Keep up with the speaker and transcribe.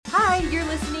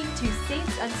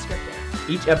Unscripted.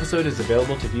 Each episode is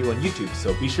available to view on YouTube,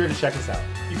 so be sure to check us out.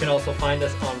 You can also find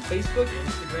us on Facebook,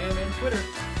 Instagram, and Twitter.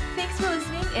 Thanks for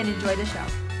listening and enjoy the show.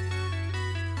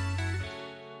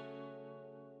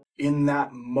 In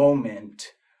that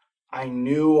moment, I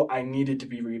knew I needed to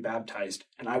be rebaptized,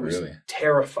 and I was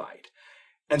terrified.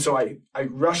 And so I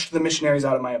rushed the missionaries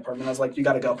out of my apartment. I was like, you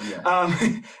got to go.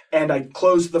 Yeah. And I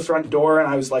closed the front door,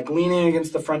 and I was like leaning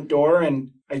against the front door,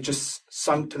 and I just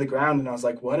sunk to the ground, and I was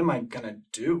like, what am I going to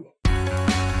do?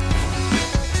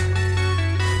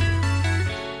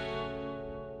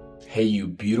 Hey, you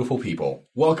beautiful people.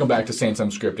 Welcome back to Saints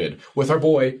Unscripted with our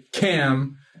boy,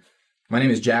 Cam. My name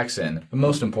is Jackson, but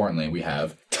most importantly, we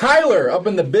have Tyler up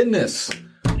in the business.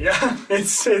 Yeah,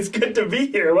 it's good to be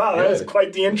here. Wow, that was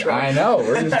quite the intro. I know.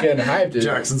 We're just getting hyped.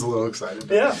 Jackson's a little excited.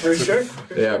 Yeah, for sure.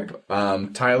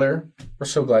 Tyler, we're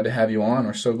so glad to have you on.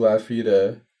 We're so glad for you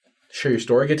to share your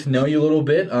story, get to know you a little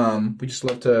bit. We just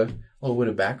love to, a little bit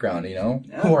of background, you know?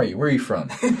 Yeah. Who are you? Where are you from?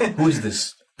 Who is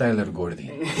this Tyler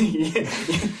Gordon?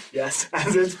 Yes,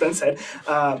 as it's been said.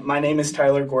 My name is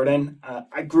Tyler Gordon.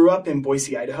 I grew up in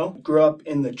Boise, Idaho. Grew up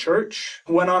in the church.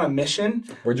 Went on a mission.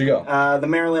 Where'd you go? The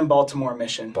Maryland-Baltimore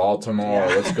mission. Baltimore, yeah.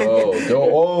 Let's go.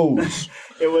 Go O's.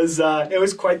 It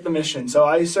was quite the mission. So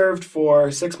I served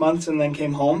for 6 months and then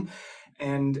came home.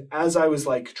 And as I was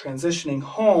like transitioning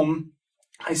home,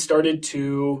 I started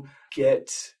to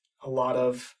get a lot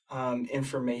of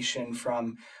information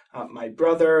from my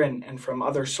brother and from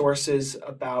other sources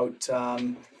about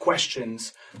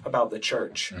questions about the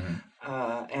church.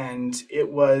 Mm-hmm. And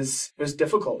it was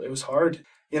difficult. It was hard.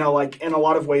 You know, like in a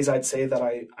lot of ways, I'd say that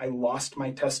I lost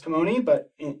my testimony, but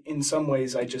in some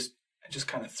ways, I just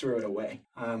kind of threw it away.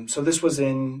 So this was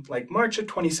in like March of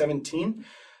 2017,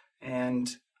 and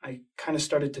I kind of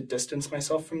started to distance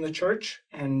myself from the church,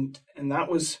 and that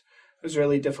was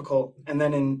really difficult. And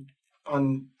then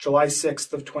on July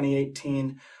 6th of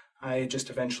 2018, I just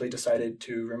eventually decided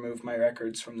to remove my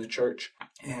records from the church.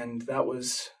 And that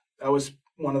was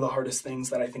one of the hardest things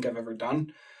that I think I've ever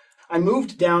done. I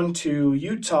moved down to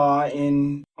Utah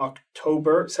in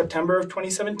September of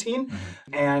 2017.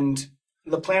 Mm-hmm. And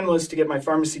the plan was to get my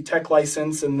pharmacy tech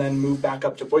license and then move back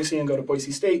up to Boise and go to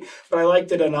Boise State. But I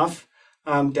liked it enough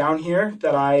down here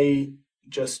that I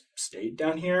just stayed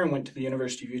down here and went to the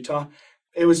University of Utah.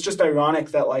 It was just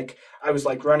ironic that like I was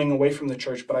like running away from the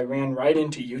church, but I ran right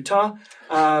into Utah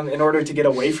in order to get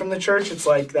away from the church. It's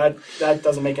like that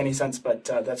doesn't make any sense, but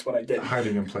that's what I did.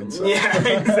 Hiding in plain sight. Yeah,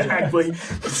 exactly.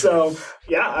 So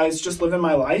yeah, I was just living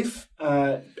my life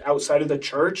outside of the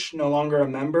church, no longer a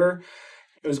member.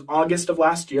 It was August of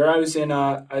last year. I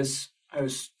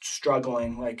was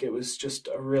struggling. Like it was just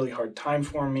a really hard time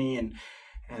for me, and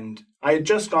I had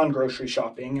just gone grocery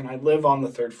shopping, and I live on the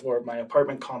third floor of my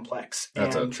apartment complex.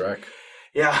 That's a trek.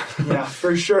 Yeah,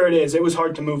 for sure it is. It was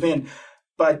hard to move in.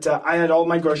 But I had all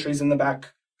my groceries in the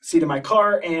back seat of my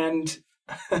car, and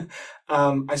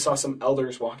I saw some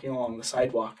elders walking along the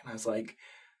sidewalk, and I was like,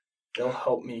 they'll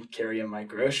help me carry in my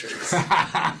groceries.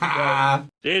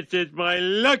 This is my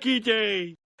lucky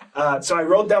day. So I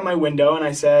rolled down my window, and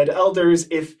I said, elders,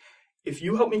 if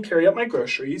you help me carry up my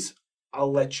groceries,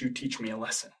 I'll let you teach me a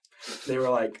lesson. They were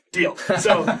like, deal.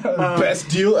 So best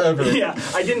deal ever. Yeah.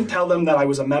 I didn't tell them that I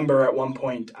was a member at one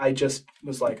point. I just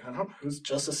was like, I don't know, who's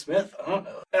Justice Smith? I don't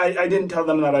know. I didn't tell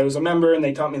them that I was a member, and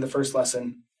they taught me the first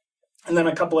lesson. And then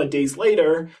a couple of days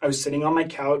later, I was sitting on my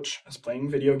couch. I was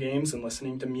playing video games and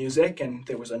listening to music, and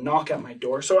there was a knock at my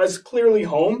door. So I was clearly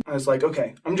home. I was like,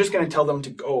 okay, I'm just going to tell them to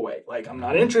go away. Like, I'm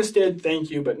not interested.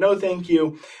 Thank you, but no thank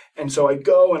you. And so I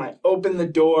go and I open the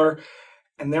door.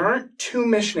 And there aren't 2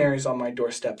 missionaries on my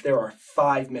doorstep. There are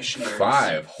 5 missionaries.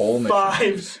 5 whole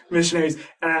missionaries. 5 missionaries.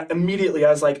 And immediately I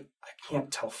was like, I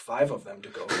can't tell 5 of them to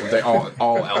go away. Were they all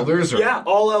elders? Or? Yeah,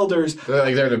 all elders. They're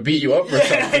like there to beat you up or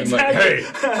something. Exactly.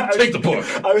 Like, hey, take the book.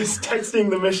 I was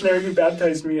texting the missionary who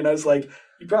baptized me, and I was like,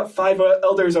 you brought 5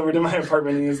 elders over to my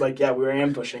apartment. And he was like, yeah, we were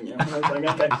ambushing you. And I was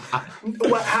like, okay.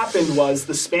 What happened was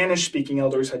the Spanish-speaking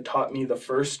elders had taught me the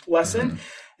first lesson. Mm-hmm.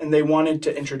 And they wanted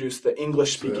to introduce the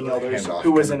English-speaking elders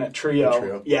who was in a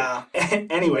trio. Yeah.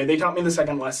 Anyway, they taught me the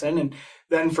second lesson. And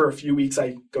then for a few weeks,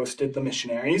 I ghosted the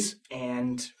missionaries.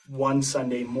 And one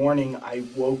Sunday morning, I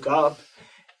woke up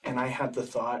and I had the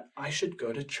thought, I should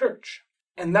go to church.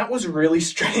 And that was really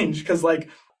strange because, like,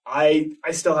 I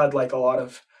still had, like, a lot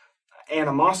of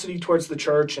animosity towards the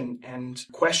church and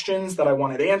questions that I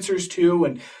wanted answers to.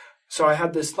 And so I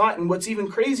had this thought, and what's even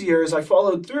crazier is I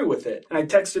followed through with it. And I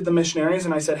texted the missionaries,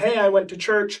 and I said, hey, I went to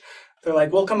church. They're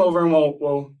like, we'll come over, and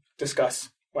we'll discuss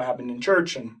what happened in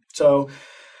church. And so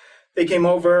they came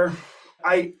over.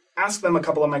 I asked them a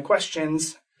couple of my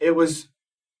questions. It was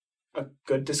a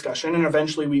good discussion. And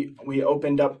eventually we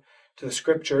opened up to the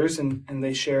scriptures, and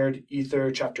they shared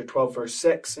Ether chapter 12, verse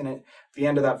 6. And at the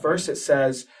end of that verse, it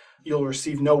says, you'll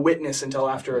receive no witness until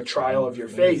after a trial of your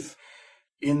faith.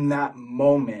 In that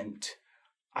moment,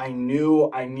 I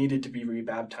knew I needed to be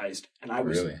rebaptized, and I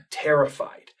was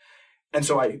terrified. And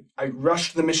so I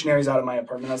rushed the missionaries out of my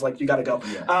apartment. I was like, you got to go.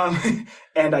 Yeah.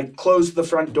 And I closed the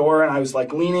front door, and I was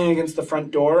like leaning against the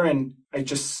front door, and I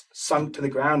just sunk to the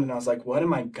ground, and I was like, what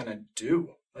am I going to do?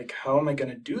 Like, how am I going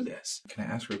to do this? Can I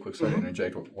ask real quick, so I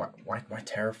interject? Why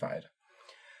terrified?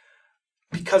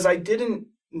 Because I didn't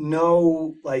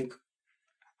know, like,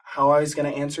 how I was going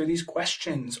to answer these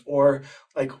questions, or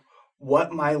like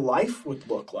what my life would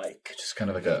look like. Just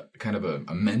kind of like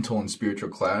a mental and spiritual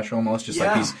clash almost. Just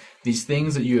like these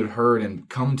things that you had heard and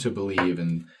come to believe,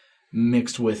 and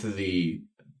mixed with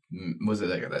was it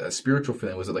like a spiritual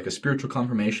feeling? Was it like a spiritual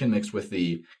confirmation mixed with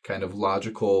the kind of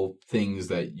logical things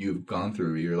that you've gone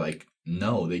through? You're like,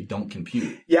 no, they don't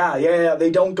compute. Yeah.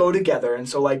 They don't go together. And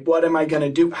so, like, what am I going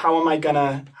to do? How am I going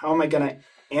to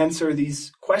answer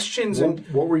these questions?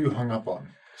 What were you hung up on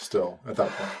still at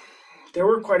that point? There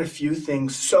were quite a few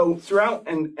things. So throughout,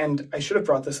 and I should have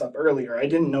brought this up earlier. I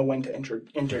didn't know when to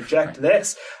interject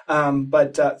this.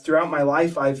 But throughout my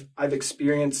life, I've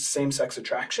experienced same-sex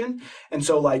attraction. And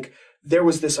so, like, there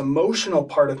was this emotional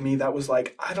part of me that was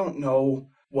like, I don't know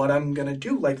what I'm going to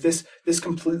do. Like, this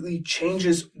completely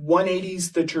changes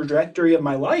 180s the trajectory of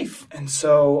my life. And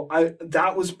so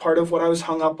that was part of what I was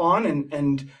hung up on.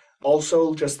 And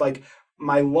also just like,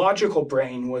 my logical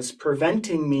brain was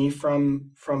preventing me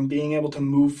from being able to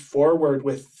move forward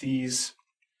with these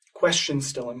questions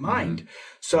still in mind.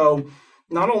 So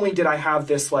not only did I have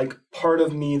this like part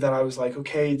of me that I was like,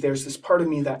 okay, there's this part of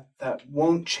me that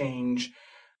won't change.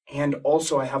 And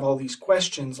also I have all these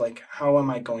questions, like, how am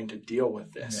I going to deal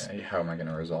with this? Yeah, how am I going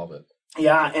to resolve it?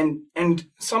 Yeah. And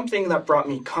something that brought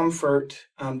me comfort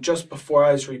just before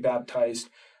I was rebaptized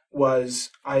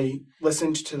was I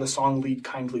listened to the song Lead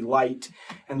Kindly Light,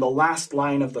 and the last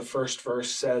line of the first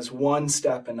verse says, one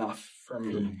step enough for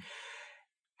me.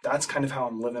 That's kind of how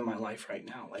I'm living my life right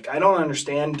now. Like, I don't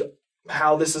understand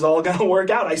how this is all going to work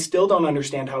out. I still don't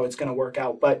understand how it's going to work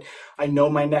out, but I know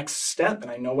my next step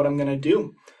and I know what I'm going to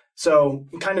do. So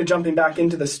kind of jumping back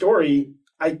into the story,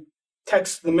 I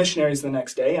texted the missionaries the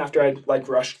next day after I'd like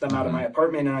rushed them out of my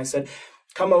apartment, and I said,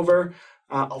 come over,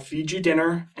 I'll feed you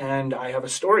dinner, and I have a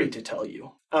story to tell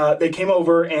you. They came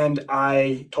over, and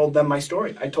I told them my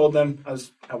story. I told them I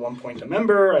was at one point a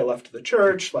member, I left the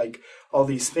church, like all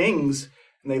these things,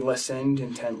 and they listened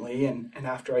intently. And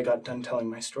after I got done telling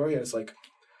my story, I was like,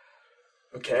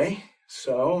 okay,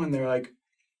 so, and they're like,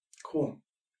 cool.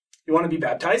 You want to be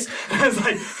baptized? I was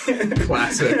like,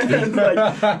 classic.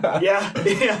 Like,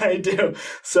 yeah, I do.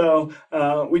 So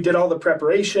we did all the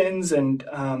preparations, and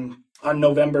on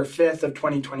November 5th of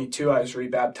 2022, I was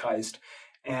rebaptized,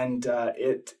 and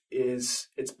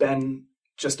it's been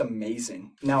just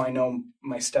amazing. Now I know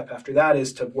my step after that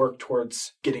is to work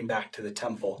towards getting back to the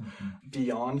temple.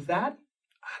 Beyond that,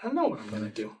 I don't know what I'm going to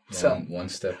do. Yeah, so one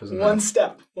step is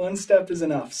enough. One step is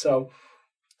enough. So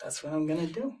that's what I'm going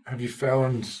to do. Have you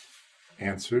found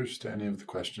answers to any of the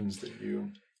questions that you...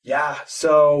 Yeah,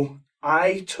 so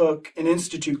I took an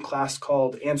institute class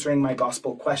called Answering My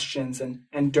Gospel Questions,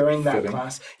 and during that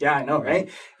class, yeah, I know, right?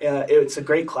 It's a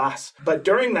great class. But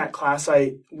during that class,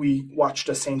 we watched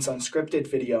a Saints Unscripted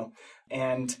video,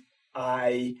 and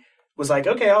I was like,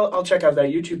 okay, I'll check out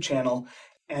that YouTube channel.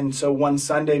 And so one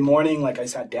Sunday morning, like, I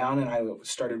sat down and I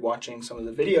started watching some of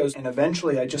the videos, and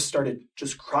eventually I just started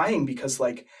just crying because,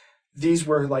 like, these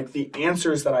were like the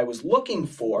answers that I was looking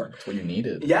for. That's what you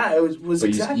needed. Yeah, it was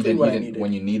exactly what I needed.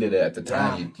 When you needed it at the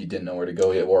time, you didn't know where to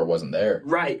go yet, or it wasn't there.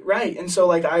 Right. And so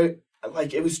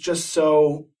it was just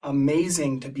so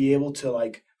amazing to be able to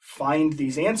like find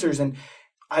these answers. And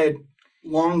I had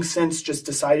long since just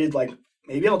decided, like,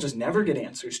 maybe I'll just never get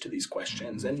answers to these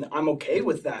questions, and I'm okay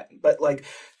with that. But like,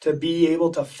 to be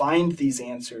able to find these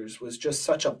answers was just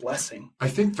such a blessing. I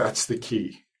think that's the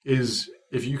key, is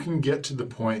if you can get to the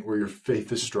point where your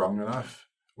faith is strong enough,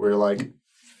 where you're like,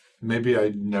 maybe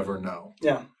I never know.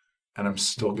 Yeah. And I'm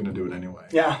still going to do it anyway.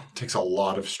 Yeah. It takes a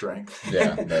lot of strength.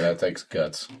 Yeah, that takes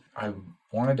guts. I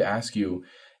wanted to ask you,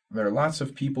 there are lots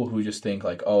of people who just think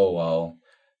like, oh, well,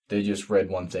 they just read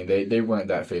one thing. They weren't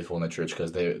that faithful in the church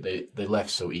because they left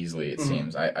so easily, it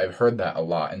seems. I've heard that a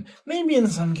lot. And maybe in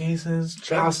some cases,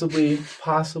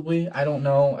 possibly, I don't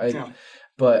know.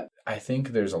 But I think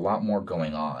there's a lot more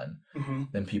going on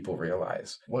than people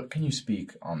realize. What can you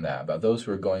speak on that, about those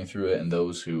who are going through it and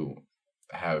those who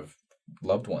have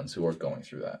loved ones who are going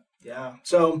through that? Yeah.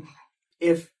 So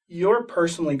if you're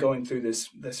personally going through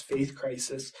this faith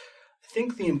crisis, I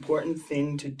think the important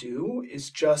thing to do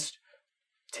is just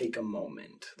take a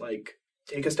moment, like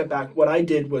take a step back. What I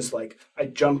did was like, I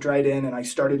jumped right in and I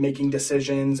started making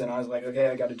decisions and I was like, okay,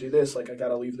 I got to do this. Like I got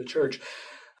to leave the church.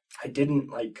 I didn't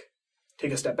like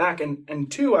take a step back. And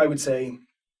two, I would say,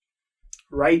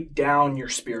 write down your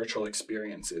spiritual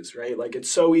experiences, right? Like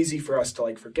it's so easy for us to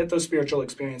like forget those spiritual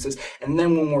experiences. And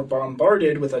then when we're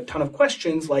bombarded with a ton of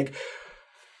questions, like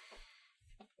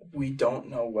we don't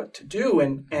know what to do.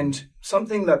 And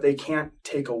something that they can't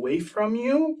take away from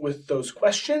you with those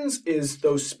questions is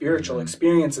those spiritual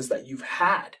experiences that you've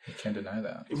had. You can't deny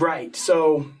that. Right.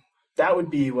 So that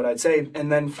would be what I'd say. And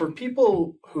then for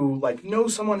people who like know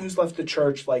someone who's left the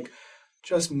church, like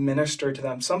just minister to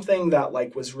them. Something that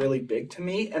like was really big to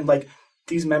me. And like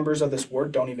these members of this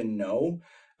ward don't even know.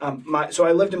 So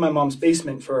I lived in my mom's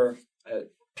basement for a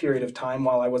period of time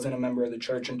while I wasn't a member of the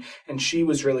church, and she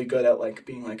was really good at like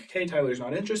being like, okay, Tyler's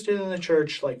not interested in the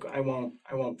church, like I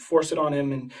won't force it on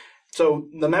him. And so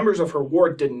the members of her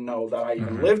ward didn't know that I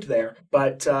even lived there,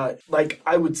 but like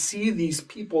I would see these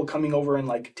people coming over and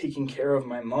like taking care of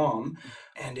my mom,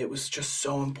 and it was just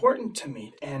so important to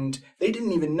me, and they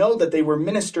didn't even know that they were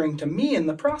ministering to me in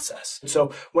the process.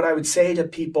 So what I would say to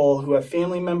people who have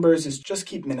family members is just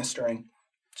keep ministering.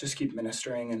 Just keep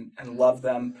ministering and love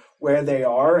them where they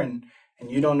are, and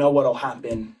you don't know what'll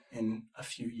happen in a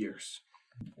few years.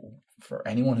 For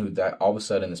anyone who that all of a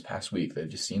sudden this past week they've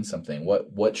just seen something,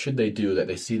 what should they do that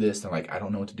they see this and like, I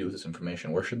don't know what to do with this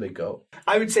information? Where should they go?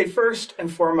 I would say first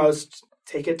and foremost,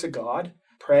 take it to God,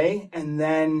 pray, and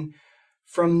then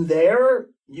from there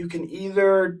you can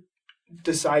either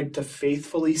decide to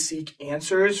faithfully seek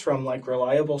answers from like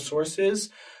reliable sources,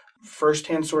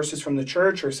 first-hand sources from the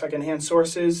church or second-hand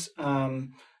sources.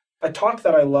 A talk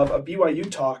that I love, a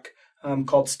BYU talk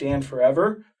called Stand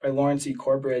Forever by Lawrence E.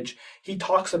 Corbridge. He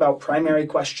talks about primary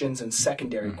questions and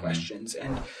secondary questions.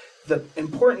 And the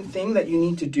important thing that you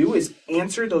need to do is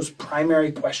answer those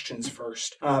primary questions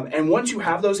first. And once you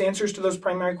have those answers to those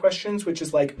primary questions, which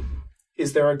is like,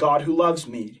 is there a God who loves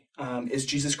me? Is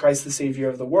Jesus Christ the Savior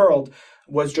of the world?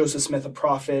 Was Joseph Smith a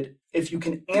prophet? If you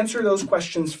can answer those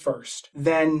questions first,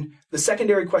 then the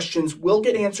secondary questions will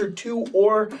get answered too,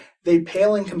 or they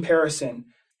pale in comparison,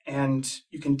 and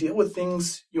you can deal with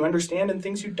things you understand and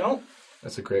things you don't.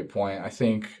 That's a great point. I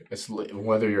think it's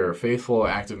whether you're a faithful,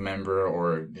 active member,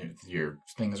 or your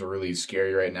things are really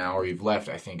scary right now, or you've left.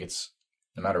 I think it's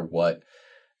no matter what,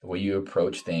 the way you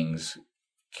approach things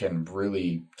can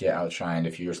really get outshined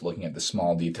if you're just looking at the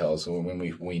small details. So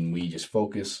when we just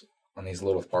focus on these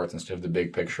little parts instead of the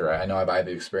big picture. I know I've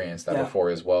experienced that before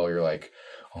as well. You're like,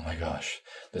 oh my gosh,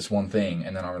 this one thing.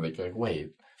 And then I'm like,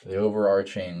 wait, the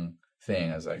overarching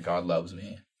thing is that God loves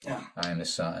me. Yeah. I am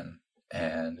his son,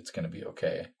 and it's going to be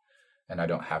okay. And I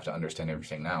don't have to understand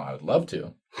everything now. I would love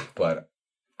to, but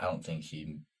I don't think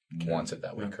he wants it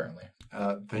that way currently.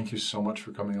 Thank you so much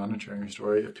for coming on and sharing your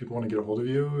story. If people want to get a hold of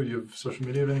you, you have social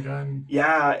media of any kind?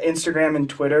 Yeah, Instagram and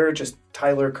Twitter, just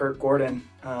Tyler Kurt Gordon.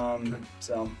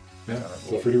 So... yeah,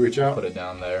 feel free to reach out. Put it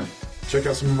down there. Check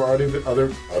out some of our other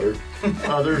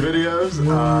videos.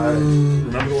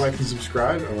 Remember to like and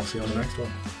subscribe, and we'll see you on the next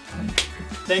one.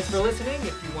 Thanks for listening.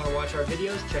 If you want to watch our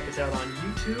videos, check us out on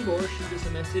YouTube or shoot us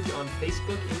a message on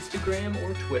Facebook, Instagram,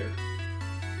 or Twitter.